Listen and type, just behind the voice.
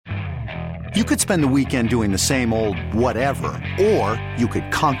You could spend the weekend doing the same old whatever, or you could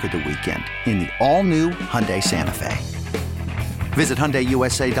conquer the weekend in the all-new Hyundai Santa Fe. Visit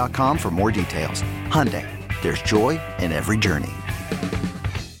HyundaiUSA.com for more details. Hyundai, there's joy in every journey.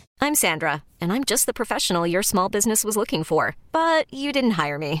 I'm Sandra, and I'm just the professional your small business was looking for. But you didn't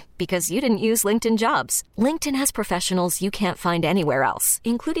hire me because you didn't use LinkedIn Jobs. LinkedIn has professionals you can't find anywhere else,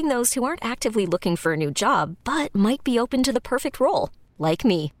 including those who aren't actively looking for a new job, but might be open to the perfect role, like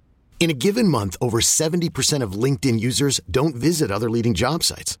me. In a given month, over 70% of LinkedIn users don't visit other leading job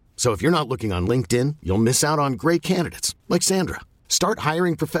sites. So if you're not looking on LinkedIn, you'll miss out on great candidates like Sandra. Start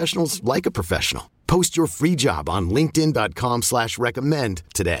hiring professionals like a professional. Post your free job on linkedin.com/recommend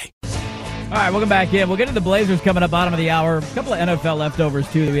today. All right, welcome back in. We'll get to the Blazers coming up bottom of the hour. A couple of NFL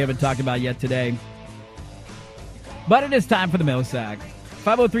leftovers, too, that we haven't talked about yet today. But it is time for the Mill Sack.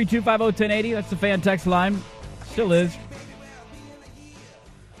 503-250-1080. That's the fan text line. Still is.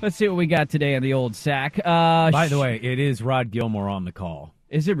 Let's see what we got today on the old sack. By the way, it is Rod Gilmore on the call.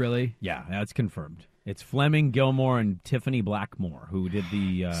 Is it really? Yeah, that's confirmed. It's Fleming, Gilmore, and Tiffany Blackmore who did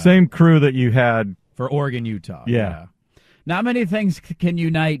the... same crew that you had. For Oregon, Utah. Yeah. Not many things can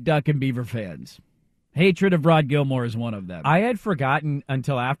unite Duck and Beaver fans. Hatred of Rod Gilmore is one of them. I had forgotten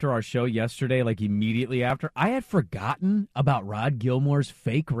until after our show yesterday, like immediately after, I had forgotten about Rod Gilmore's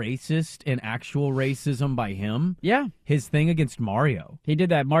fake racist and actual racism by him. Yeah. His thing against Mario. He did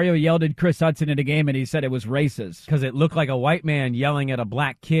that. Mario yelled at Chris Hudson in a game, and he said it was racist. Because it looked like a white man yelling at a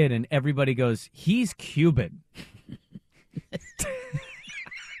black kid, and everybody goes, he's Cuban.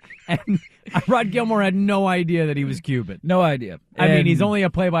 And Rod Gilmore had no idea that he was Cuban. No idea. I mean, he's only a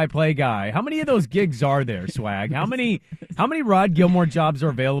play-by-play guy. How many of those gigs are there, Swag? How many Rod Gilmore jobs are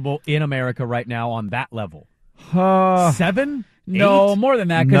available in America right now on that level? 7? No, 8? more than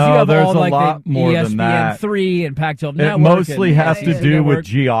that. Because No, you have there's all a like lot the more ESPN than that. 3 and Pac-12 It Network. mostly has to SEC do Network. with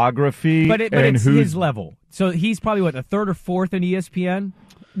geography. But and it's who's, his level. So he's probably, what, the third or fourth in ESPN?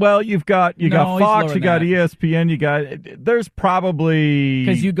 Well, you got No, he's Fox, lower you got than ESPN, there's probably...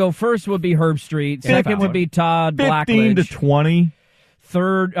 Because you go first would be Herb Street, second would be Todd 15 Blackledge, to 20.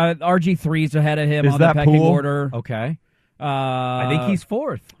 third RG3's ahead of him Is on the that pecking Poole? order. Okay. I think he's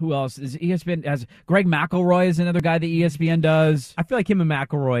fourth. Who else is ESPN? Has Greg McElroy is another guy that ESPN does. I feel like him and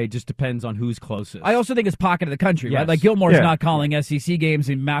McElroy just depends on who's closest. I also think it's pocket of the country, right? Yes. Like Gilmore's Yeah. not calling SEC games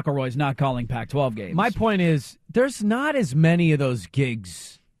and McElroy's not calling Pac-12 games. My point is, there's not as many of those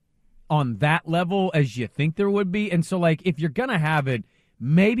gigs on that level as you think there would be. And so, like, if you're going to have it,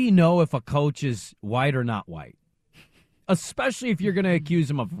 maybe know if a coach is white or not white. Especially if you're going to accuse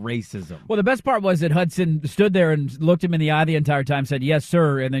him of racism. Well, the best part was that Hudson stood there and looked him in the eye the entire time, said, yes,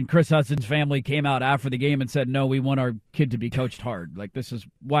 sir. And then Chris Hudson's family came out after the game and said, no, we want our kid to be coached hard. Like, this is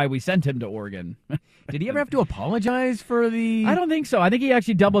why we sent him to Oregon. Did he ever have to apologize for the... I don't think so. I think he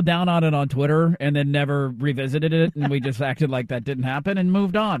actually doubled down on it on Twitter and then never revisited it, and we just acted like that didn't happen and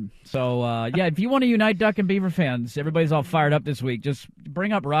moved on. So, yeah, if you want to unite Duck and Beaver fans, everybody's all fired up this week. Just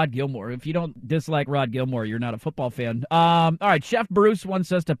bring up Rod Gilmore. If you don't dislike Rod Gilmore, you're not a football fan. All right, Chef Bruce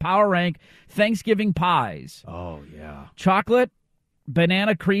wants us to power rank Thanksgiving pies. Oh, yeah. Chocolate,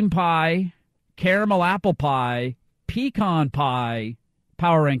 banana cream pie, caramel apple pie, pecan pie.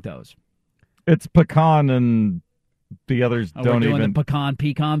 Power rank those. It's pecan and the others Oh, don't we're doing even. the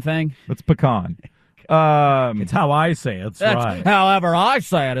pecan thing? It's pecan. It's how I say it. That's right. However I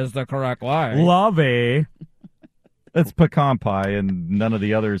say it is the correct way. Lovey. It's pecan pie, and none of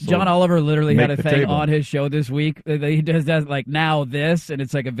the others. John will Oliver literally make had a the thing table. on his show this week. He does that like now this, and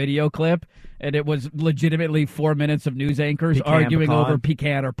it's like a video clip, and it was legitimately 4 minutes of news anchors Pecan, arguing pecan. over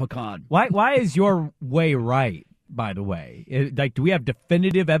pecan or pecan. Why is your way right, by the way? Do we have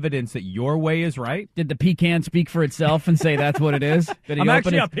definitive evidence that your way is right? Did the pecan speak for itself and say that's what it is? Did he I'm open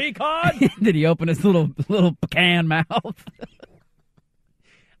actually his, a pecan? Did he open his little pecan mouth?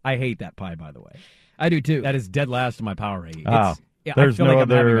 I hate that pie, by the way. I do too. That is dead last in my power rating. Oh, I there's feel no like I'm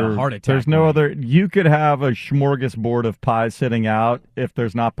having other. a heart attack. There's no right other. You could have a smorgasbord of pies sitting out. If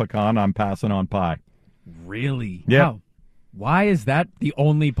there's not pecan, I'm passing on pie. now. Really? Yeah. Wow. Why is that the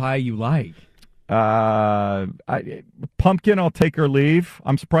only pie you like? Pumpkin, I'll take or leave.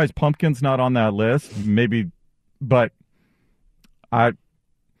 I'm surprised pumpkin's not on that list. Maybe, but I'm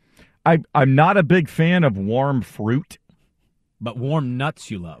not a big fan of warm fruit. But warm nuts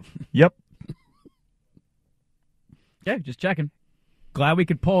you love. Yep. Yeah, just checking. Glad we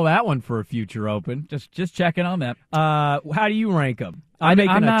could pull that one for a future open. Just checking on that. How do you rank them? I'm I'm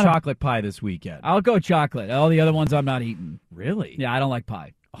making not a a- chocolate pie this weekend. I'll go chocolate. All the other ones I'm not eating. Really? Yeah, I don't like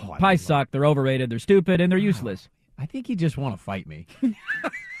pie. Oh, I Pies love- suck. They're overrated. They're stupid, and they're useless. I think you just want to fight me.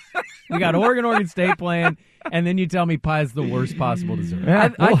 We got Oregon State playing. And then you tell me pie is the worst possible dessert. Yeah.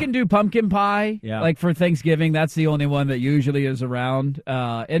 I can do pumpkin pie, Yeah. like for Thanksgiving. That's the only one that usually is around.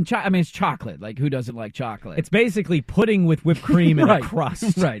 And it's chocolate. Like, who doesn't like chocolate? It's basically pudding with whipped cream and right. a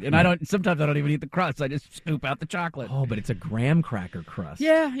crust. Right. And sometimes I don't even eat the crust. I just scoop out the chocolate. Oh, but it's a graham cracker crust.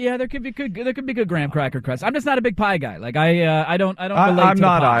 Yeah, there could be good graham cracker crust. I'm just not a big pie guy. Like I don't relate I'm to the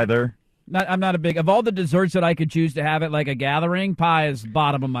not pie. either. I'm not a big of all the desserts that I could choose to have at like a gathering. Pie is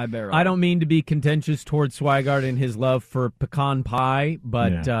bottom of my barrel. I don't mean to be contentious towards Swigart and his love for pecan pie,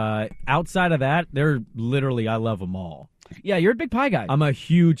 but outside of that, I love them all. Yeah, you're a big pie guy. I'm a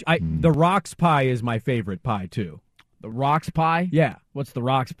huge. The Rocks pie is my favorite pie too. The Rocks pie. Yeah, What's the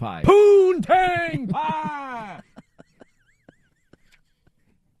Rocks pie? Poontang pie.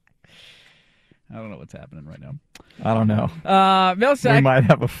 I don't know what's happening right now. I don't know. Millsack. We might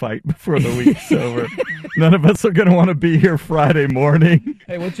have a fight before the week's over. None of us are going to want to be here Friday morning.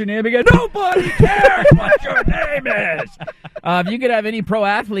 Hey, what's your name again? Nobody cares what your name is. If you could have any pro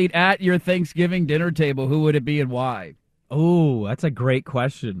athlete at your Thanksgiving dinner table, who would it be and why? Oh, that's a great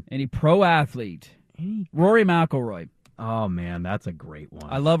question. Any pro athlete? Rory McIlroy. Oh man, that's a great one.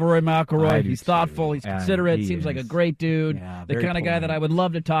 I love Rory McIlroy. I do He's too. thoughtful. He's And considerate. he Seems like a is. great dude. Yeah, The very kind of guy that polite. I would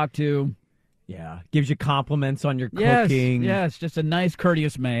love to talk to. Yeah, gives you compliments on your Yes, cooking. yes, just a nice,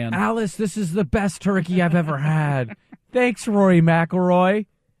 courteous man. Alice, this is the best turkey I've ever had. Thanks, Rory McIlroy.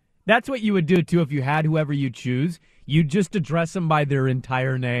 That's what you would do, too, if you had whoever you choose. You'd just address them by their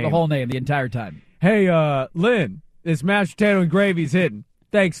entire name. The whole name, the entire time. Hey, Lynn, this mashed potato and gravy's hidden.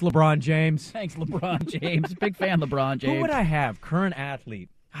 Thanks, LeBron James. Thanks, LeBron James. Big fan, LeBron James. Who would I have? Current athlete.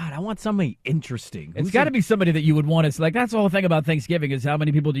 God, I want somebody interesting. It's got to be somebody that you would want to, like, that's the whole thing about Thanksgiving is how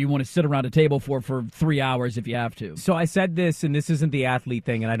many people do you want to sit around a table for 3 hours if you have to? So I said this, and this isn't the athlete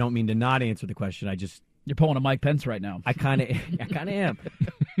thing, and I don't mean to not answer the question. You're pulling a Mike Pence right now. I kind of am.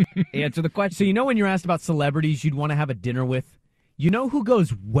 Answer the question. So you know when you're asked about celebrities you'd want to have a dinner with? You know who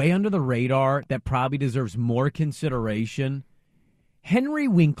goes way under the radar that probably deserves more consideration? Henry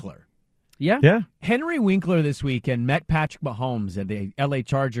Winkler. Yeah? Yeah. Henry Winkler this weekend met Patrick Mahomes at the L.A.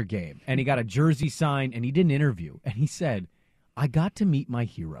 Charger game, and he got a jersey signed, and he did an interview, and he said, I got to meet my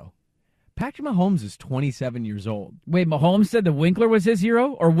hero. Patrick Mahomes is 27 years old. Wait, Mahomes said that Winkler was his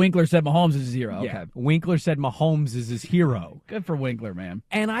hero, or Winkler said Mahomes is his hero? Okay. Yeah. Winkler said Mahomes is his hero. Good for Winkler, man.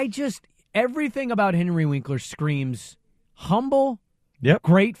 And everything about Henry Winkler screams humble, Yep.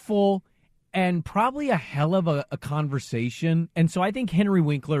 grateful, and probably a hell of a conversation. And so I think Henry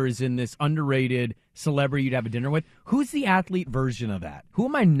Winkler is in this underrated celebrity you'd have a dinner with. Who's the athlete version of that? Who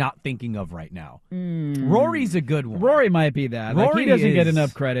am I not thinking of right now? Rory's a good one. Rory might be that. Like, Rory he doesn't get is-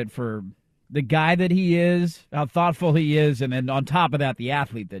 enough credit for the guy that he is, how thoughtful he is, and then on top of that, the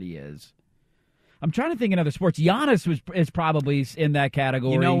athlete that he is. I'm trying to think in other sports. Giannis is probably in that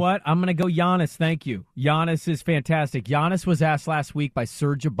category. You know what? I'm going to go Giannis. Thank you. Giannis is fantastic. Giannis was asked last week by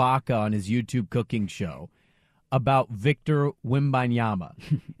Serge Ibaka on his YouTube cooking show about Victor Wembanyama.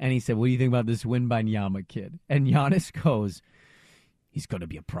 And he said, what do you think about this Wembanyama kid? And Giannis goes, he's going to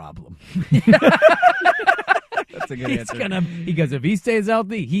be a problem. That's a good answer. He goes, if he stays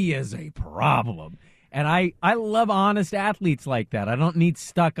healthy, he is a problem. And I love honest athletes like that. I don't need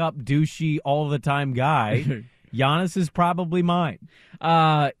stuck-up, douchey, all-the-time guy. Giannis is probably mine.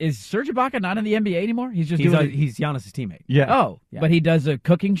 Is Serge Ibaka not in the NBA anymore? He's just He's doing Giannis' teammate. Yeah. Oh, Yeah. but he does a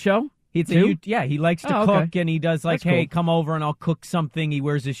cooking show? He likes to Oh, cook, okay. and he does like, That's hey, cool. come over and I'll cook something. He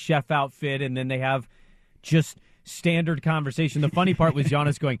wears his chef outfit, and then they have just standard conversation. The funny part was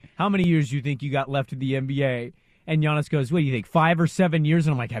Giannis going, how many years do you think you got left in the NBA? And Giannis goes, what do you think, 5 or 7 years?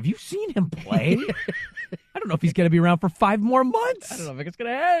 And I'm like, have you seen him play? I don't know if he's going to be around for 5 more months. I don't know if it's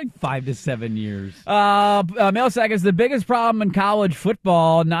going to hang. 5 to 7 years. Millsack is the biggest problem in college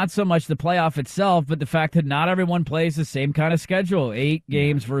football, not so much the playoff itself, but the fact that not everyone plays the same kind of schedule, 8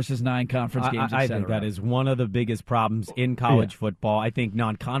 games versus 9 conference games, I et cetera. think that is one of the biggest problems in college football. I think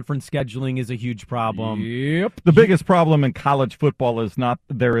non-conference scheduling is a huge problem. Yep. The biggest problem in college football is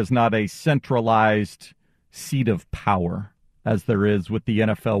there is not a centralized seat of power as there is with the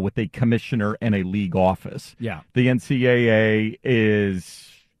NFL with a commissioner and a league office. Yeah. The NCAA is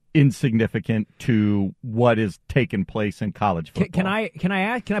insignificant to what is taking place in college football. Can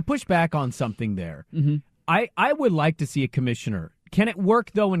I push back on something there? Mm-hmm. I would like to see a commissioner. Can it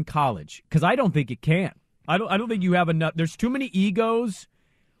work though in college? Because I don't think it can. I don't think you have enough. There's too many egos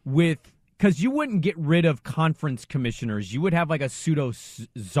because you wouldn't get rid of conference commissioners. You would have like a pseudo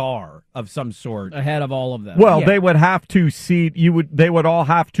czar of some sort. Ahead of all of them. Well, Yeah. they would have to they would all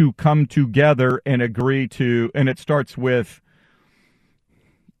have to come together and agree to, and it starts with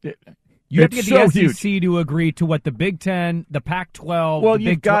You have to It's get the so SEC huge. to agree to what the Big Ten, the Pac-12, Well, the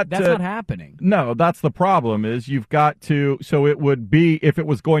you've Big 12, got that's to- not happening. No, that's the problem is you've got to, so it would be, if it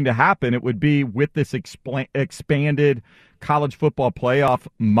was going to happen, it would be with this expanded college football playoff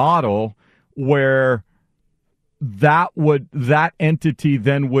model where that entity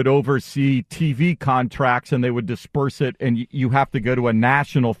then would oversee TV contracts and they would disperse it, and you have to go to a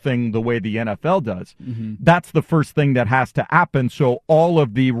national thing the way the NFL does. Mm-hmm. That's the first thing that has to happen. So all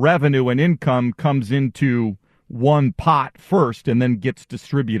of the revenue and income comes into one pot first and then gets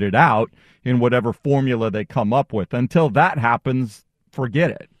distributed out in whatever formula they come up with. Until that happens, forget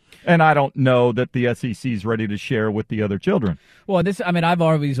it. And I don't know that the SEC is ready to share with the other children. Well, I've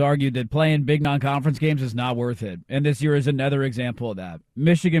always argued that playing big non-conference games is not worth it. And this year is another example of that.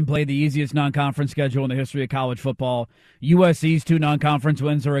 Michigan played the easiest non-conference schedule in the history of college football. USC's 2 non-conference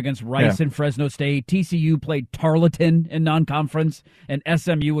wins are against Rice and Fresno State. TCU played Tarleton in non-conference and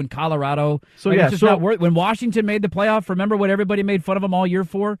SMU in Colorado. So, it's just not worth it. When Washington made the playoff, remember what everybody made fun of them all year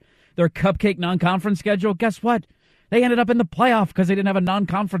for? Their cupcake non-conference schedule. Guess what? They ended up in the playoff because they didn't have a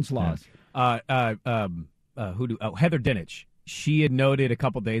non-conference loss. Heather Dinich. She had noted a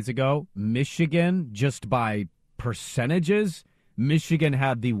couple days ago, Michigan, just by percentages, Michigan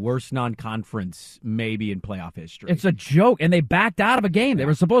had the worst non-conference maybe in playoff history. It's a joke, and they backed out of a game. They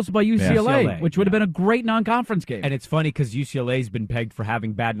were supposed to play UCLA, which would have been a great non-conference game. And it's funny because UCLA's been pegged for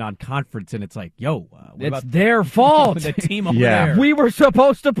having bad non-conference, and it's like, it's their fault. The team over there. We were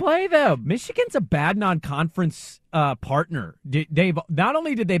supposed to play them. Michigan's a bad non-conference partner. Not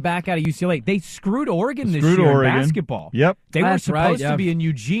only did they back out of UCLA, they screwed Oregon this year in basketball. Yep. They were That's supposed right, to be in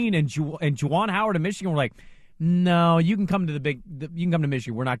Eugene, and Juwan Howard of Michigan were like, no, you can come to you can come to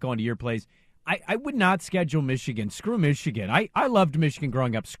Michigan. We're not going to your place. I would not schedule Michigan. Screw Michigan. I loved Michigan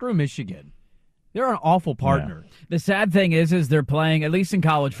growing up. Screw Michigan. They're an awful partner. Yeah. The sad thing is they're playing, at least in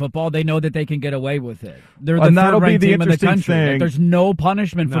college football, they know that they can get away with it. They're the third-ranked team in the country. Like, there's no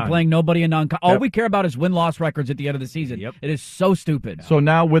punishment for playing nobody in all we care about is win-loss records at the end of the season. Yep. It is so stupid. So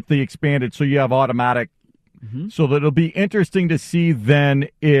now with the expanded, so you have automatic. Mm-hmm. So that it'll be interesting to see then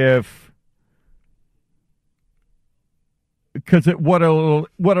if. Because what'll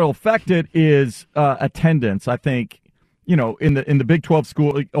affect it is attendance. I think, in the Big 12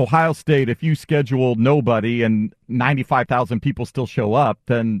 school, like Ohio State, if you schedule nobody and 95,000 people still show up,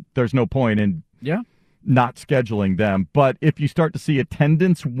 then there's no point in not scheduling them. But if you start to see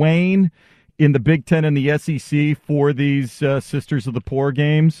attendance wane in the Big 10 and the SEC for these Sisters of the Poor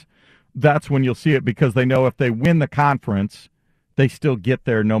games, that's when you'll see it, because they know if they win the conference, they still get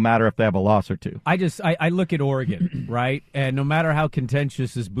there no matter if they have a loss or two. I look at Oregon, right? And no matter how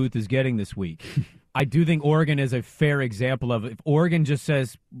contentious this booth is getting this week, I do think Oregon is a fair example of if Oregon just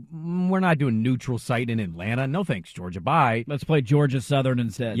says, we're not doing neutral site in Atlanta. No thanks, Georgia. Bye. Let's play Georgia Southern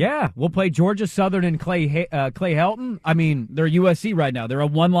instead. Yeah, we'll play Georgia Southern and Clay Helton. I mean, they're USC right now. They're a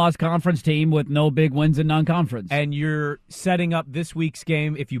one-loss conference team with no big wins in non-conference. And you're setting up this week's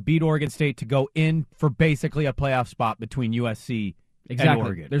game, if you beat Oregon State, to go in for basically a playoff spot between USC and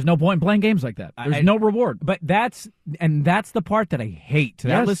Oregon. There's no point in playing games like that. There's no reward. But that's the part that I hate. To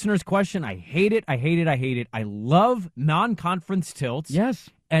that listener's question, I hate it. I love non-conference tilts. Yes.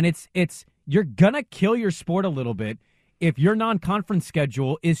 And it's you're gonna kill your sport a little bit if your non-conference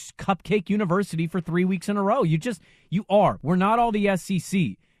schedule is Cupcake University for 3 weeks in a row. You are. We're not all the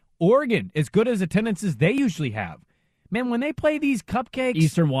SEC. Oregon, as good as attendance as they usually have. Man, when they play these cupcakes,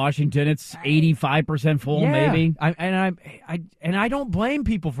 Eastern Washington, it's 85% full, maybe. I don't blame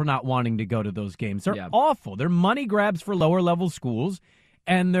people for not wanting to go to those games. They're awful. They're money grabs for lower level schools,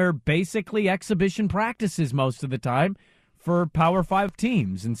 and they're basically exhibition practices most of the time for Power 5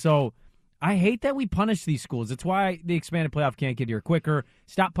 teams. And so I hate that we punish these schools. That's why the expanded playoff can't get here quicker.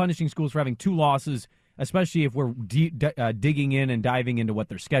 Stop punishing schools for having 2 losses, especially if we're digging in and diving into what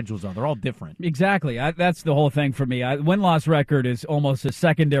their schedules are. They're all different. Exactly. That's the whole thing for me. Win-loss record is almost a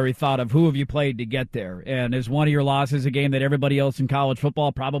secondary thought of who have you played to get there. And is one of your losses a game that everybody else in college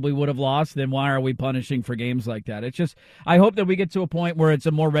football probably would have lost? Then why are we punishing for games like that? It's just, I hope that we get to a point where it's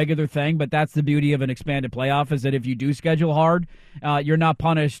a more regular thing, but that's the beauty of an expanded playoff, is that if you do schedule hard, you're not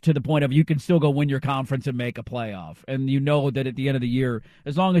punished to the point of you can still go win your conference and make a playoff. And you know that at the end of the year,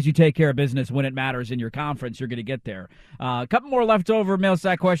 as long as you take care of business when it matters in your conference, you're going to get there. A couple more leftover mail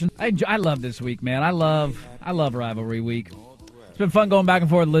sack questions. I love this week, man. I love rivalry week. It's been fun going back and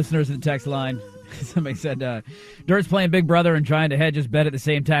forth with listeners in the text line. Somebody said, Dirt's playing Big Brother and trying to hedge his bet at the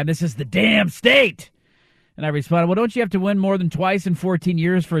same time. This is the damn state. And I responded, well, don't you have to win more than twice in 14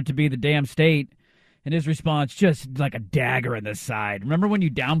 years for it to be the damn state? And his response, just like a dagger in the side. Remember when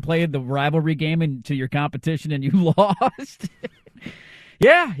you downplayed the rivalry game into your competition and you lost?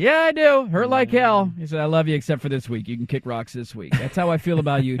 Yeah, I do. Hurt like hell. He said, I love you except for this week. You can kick rocks this week. That's how I feel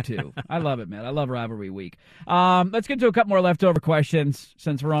about you, too. I love it, man. I love rivalry week. Let's get to a couple more leftover questions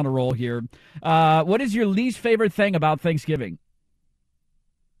since we're on a roll here. What is your least favorite thing about Thanksgiving?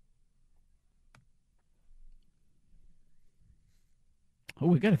 Oh,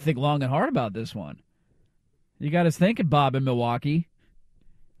 we got to think long and hard about this one. You got us thinking, Bob in Milwaukee.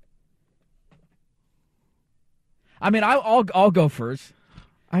 I mean, I'll go first.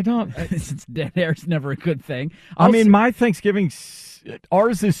 I don't. Since dead air is never a good thing. My Thanksgiving,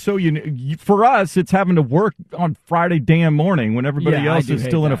 ours is so unique. For us, it's having to work on Friday damn morning when everybody else is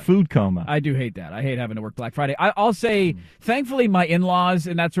still in a food coma. I do hate that. I hate having to work Black Friday. I'll say, thankfully, my in-laws,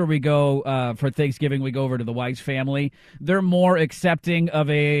 and that's where we go for Thanksgiving. We go over to the Weiss family. They're more accepting of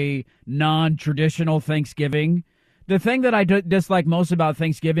a non-traditional Thanksgiving. The thing that I dislike most about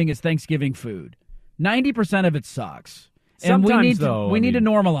Thanksgiving is Thanksgiving food. 90% of it sucks. And we need to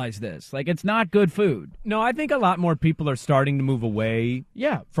normalize this. Like, it's not good food. No, I think a lot more people are starting to move away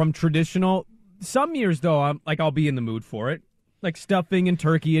from traditional. Some years, though, I'll be in the mood for it. Like stuffing and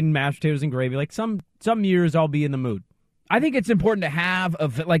turkey and mashed potatoes and gravy. Like some years I'll be in the mood. I think it's important to have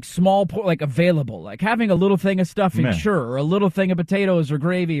small available. Like having a little thing of stuffing, sure, or a little thing of potatoes or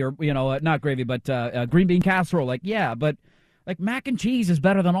gravy, or not gravy, but green bean casserole. But mac and cheese is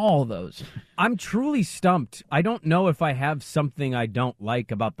better than all of those. I'm truly stumped. I don't know if I have something I don't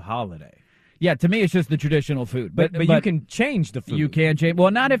like about the holiday. Yeah, to me, it's just the traditional food. But you can change the food. You can change.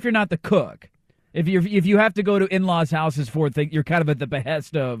 Well, not if you're not the cook. If you have to go to in-laws' houses for it, you're kind of at the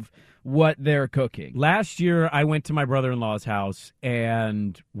behest of what they're cooking. Last year, I went to my brother-in-law's house,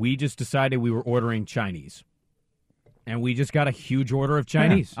 and we just decided we were ordering Chinese. And we just got a huge order of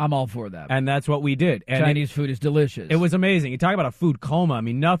Chinese. Yeah, I'm all for that. And that's what we did. And Chinese food is delicious. It was amazing. You talk about a food coma. I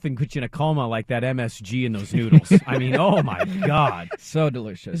mean, nothing puts you in a coma like that MSG in those noodles. I mean, oh my God. So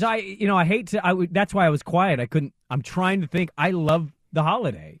delicious. I hate to, that's why I was quiet. I'm trying to think. I love the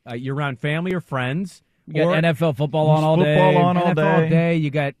holiday. You're around family or friends. You got NFL football on all day. NFL all day. You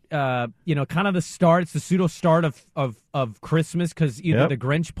got, kind of the start. It's the pseudo start of Christmas because either the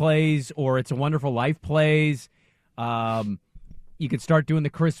Grinch plays or It's a Wonderful Life plays. You could start doing the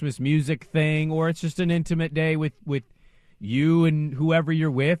Christmas music thing, or it's just an intimate day with you and whoever you're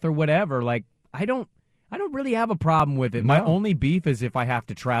with or whatever. Like, I don't really have a problem with it. No. My only beef is if I have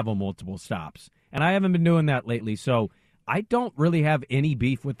to travel multiple stops, and I haven't been doing that lately. So I don't really have any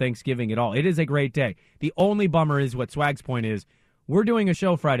beef with Thanksgiving at all. It is a great day. The only bummer is what Swag's point is. We're doing a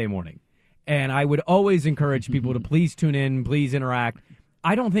show Friday morning, and I would always encourage people to please tune in, please interact.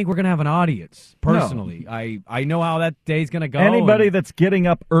 I don't think we're going to have an audience, personally. No. I know how that day's going to go. Anybody that's getting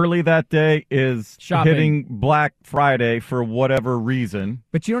up early that day is hitting Black Friday for whatever reason.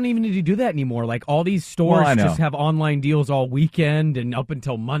 But you don't even need to do that anymore. Like, all these stores just have online deals all weekend and up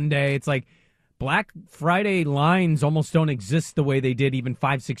until Monday. It's like Black Friday lines almost don't exist the way they did even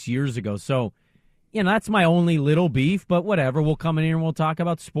 5-6 years ago. So, that's my only little beef, but whatever. We'll come in here and we'll talk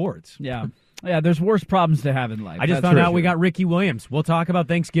about sports. Yeah. Yeah, there's worse problems to have in life. I just found out we got Ricky Williams. We'll talk about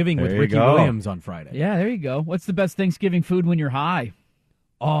Thanksgiving with Ricky Williams on Friday. Yeah, there you go. What's the best Thanksgiving food when you're high?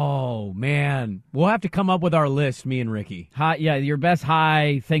 Oh, man. We'll have to come up with our list, me and Ricky. Your best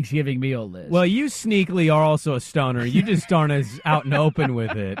high Thanksgiving meal list. Well, you sneakily are also a stoner. You just aren't as out and open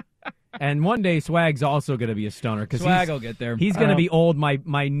with it. And one day, Swag's also going to be a stoner. Swag will get there. He's going to be old.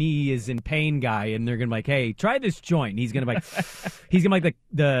 My knee is in pain guy, and they're going to be like, hey, try this joint. And he's going to be like, he's going to be like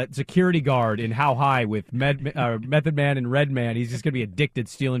the security guard in How High with Method Man and Red Man. He's just going to be addicted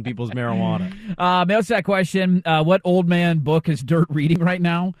stealing people's marijuana. Mail that question. What old man book is Dirt reading right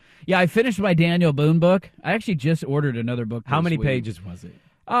now? Yeah, I finished my Daniel Boone book. I actually just ordered another book. How many pages was it?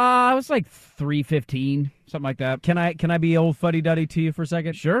 It was like 315, something like that. Can I be old fuddy-duddy to you for a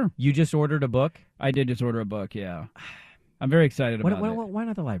second? Sure. You just ordered a book? I did just order a book, yeah. I'm very excited about it. Why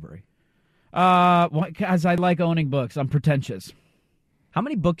not the library? Because I like owning books. I'm pretentious. How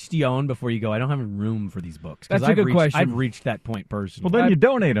many books do you own before you go, I don't have room for these books? That's a good question. I've reached that point personally. Well, then you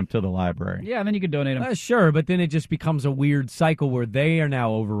donate them to the library. Yeah, then you could donate them. Sure, but then it just becomes a weird cycle where they are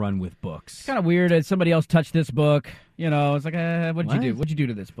now overrun with books. It's kind of weird. Somebody else touched this book. It's like, what did you do? What did you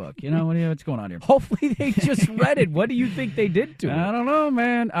do to this book? What's going on here? Hopefully they just read it. What do you think they did to it? I don't know,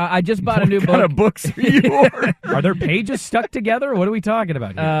 man. I just bought a new book. What kind of books are you ordering? Are there pages stuck together? What are we talking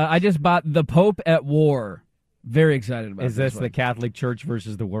about here? I just bought The Pope at War. Very excited about this. Is this the Catholic Church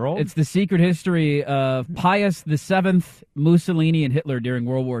versus the world? It's the secret history of Pius VII, Mussolini, and Hitler during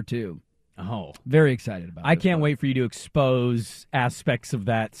World War II. Oh. Very excited about it. I can't wait for you to expose aspects of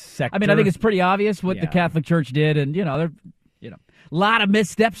that sector. I mean, I think it's pretty obvious what the Catholic Church did, and, a lot of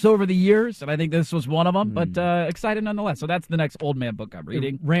missteps over the years, and I think this was one of them, but excited nonetheless. So that's the next old man book I'm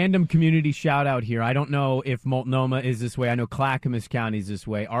reading. Random community shout out here. I don't know if Multnomah is this way. I know Clackamas County is this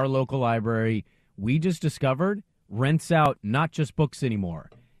way. Our local library, we just discovered, rents out not just books anymore.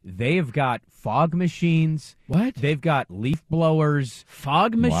 They've got fog machines. What? They've got leaf blowers.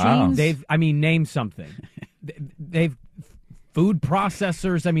 Fog machines? Name something. They've food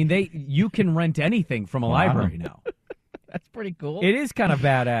processors. You can rent anything from a library now. That's pretty cool. It is kind of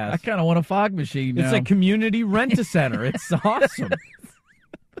badass. I kind of want a fog machine now. It's a community rent-a-center. It's awesome.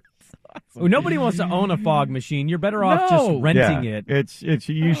 Well, nobody wants to own a fog machine. You're better off just renting it. It's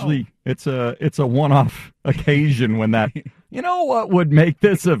usually it's a one-off occasion when that. You know what would make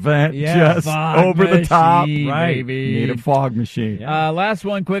this event just over the top? Right. Baby. Need a fog machine. Last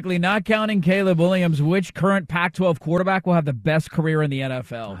one quickly. Not counting Caleb Williams, which current Pac-12 quarterback will have the best career in the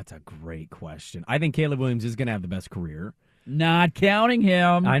NFL? That's a great question. I think Caleb Williams is going to have the best career. Not counting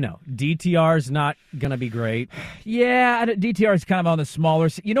him. I know. DTR's not going to be great. Yeah, DTR is kind of on the smaller.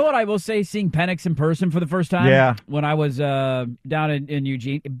 You know what I will say? Seeing Penix in person for the first time. Yeah. When I was down in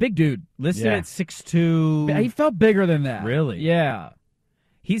Eugene, big dude. Listed at 6'2". He felt bigger than that. Really? Yeah.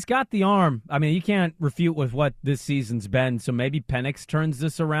 He's got the arm. You can't refute with what this season's been. So maybe Penix turns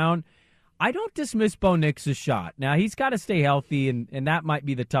this around. I don't dismiss Bo Nix's shot. Now he's got to stay healthy, and that might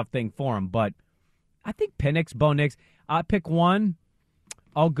be the tough thing for him. But I think Penix, Bo Nix. I'll pick one.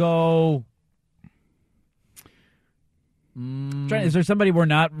 I'll go. Is there somebody we're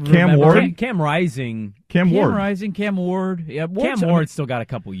not Cam Ward? Cam Rising. Cam Ward. Cam Ward. Yeah, Cam Ward's still got a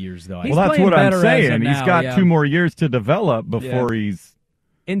couple years, though. Well, that's what I'm saying. He's got 2 more years to develop before he's...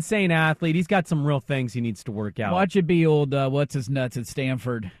 Insane athlete. He's got some real things he needs to work out. Watch it be old, what's his nuts at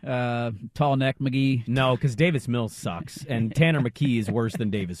Stanford? Tall neck McGee. No, because Davis Mills sucks, and Tanner McKee is worse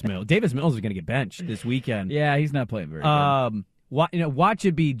than Davis Mills. Davis Mills is going to get benched this weekend. Yeah, he's not playing very good. Watch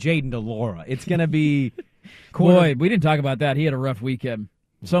it be Jaden DeLora. It's going to be... Boy, we didn't talk about that. He had a rough weekend.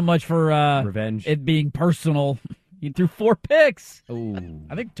 So much for revenge. It being personal. He threw 4 picks. Ooh.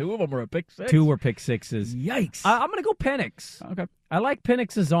 I think 2 of them were a pick 6. 2 were pick 6s. Yikes. I'm going to go Penix. Okay. I like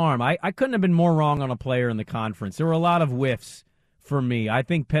Penix's arm. I couldn't have been more wrong on a player in the conference. There were a lot of whiffs for me. I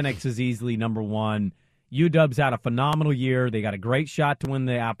think Penix is easily number 1. UW's had a phenomenal year. They got a great shot to win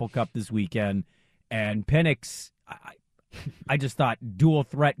the Apple Cup this weekend. And Penix, I just thought dual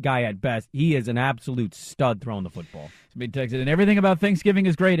threat guy at best. He is an absolute stud throwing the football. Somebody texted, and everything about Thanksgiving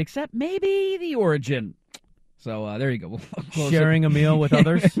is great except maybe the origin. So there you go. We'll Sharing a meal with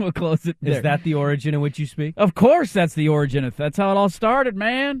others? We'll close it there. Is that the origin in which you speak? Of course that's the origin. That's how it all started,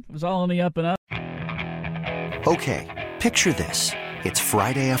 man. It was all on the up and up. Okay, picture this. It's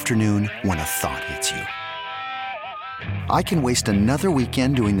Friday afternoon when a thought hits you. I can waste another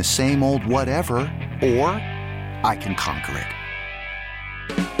weekend doing the same old whatever, or I can conquer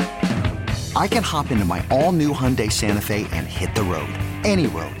it. I can hop into my all-new Hyundai Santa Fe and hit the road. Any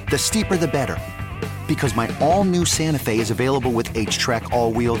road. The steeper, the better. Because my all-new Santa Fe is available with H-Track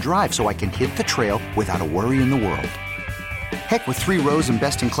all-wheel drive, so I can hit the trail without a worry in the world. Heck, with 3 rows and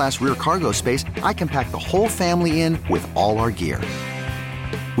best-in-class rear cargo space, I can pack the whole family in with all our gear.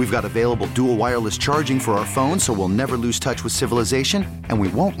 We've got available dual wireless charging for our phones, so we'll never lose touch with civilization, and we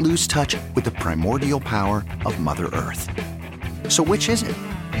won't lose touch with the primordial power of Mother Earth. So which is it?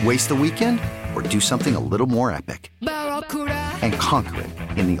 Waste the weekend or do something a little more epic? And conquer it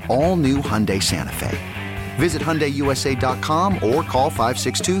in the all-new Hyundai Santa Fe. Visit HyundaiUSA.com or call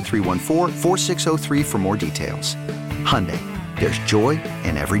 562-314-4603 for more details. Hyundai, there's joy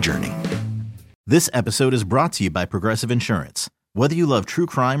in every journey. This episode is brought to you by Progressive Insurance. Whether you love true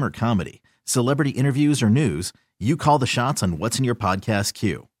crime or comedy, celebrity interviews or news, you call the shots on what's in your podcast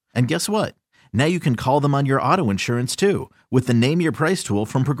queue. And guess what? Now you can call them on your auto insurance too with the Name Your Price tool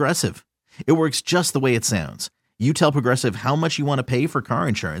from Progressive. It works just the way it sounds. You tell Progressive how much you want to pay for car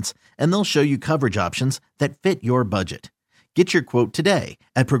insurance, and they'll show you coverage options that fit your budget. Get your quote today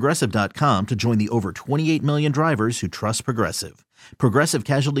at Progressive.com to join the over 28 million drivers who trust Progressive. Progressive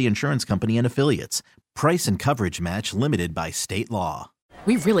Casualty Insurance Company and Affiliates. Price and coverage match limited by state law.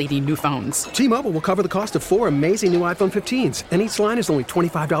 We really need new phones. T-Mobile will cover the cost of 4 amazing new iPhone 15s, and each line is only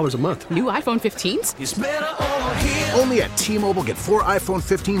 $25 a month. New iPhone 15s? It's better over here. Only at T-Mobile, get 4 iPhone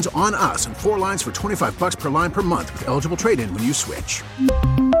 15s on us and 4 lines for $25 per line per month with eligible trade-in when you switch.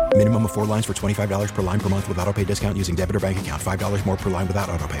 Minimum of 4 lines for $25 per line per month with autopay discount using debit or bank account. $5 more per line without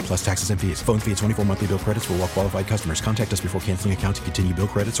autopay, plus taxes and fees. Phone fee at 24 monthly bill credits for well-qualified customers. Contact us before canceling account to continue bill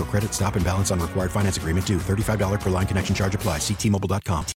credits or credit stop and balance on required finance agreement due. $35 per line connection charge applies. See T-Mobile.com.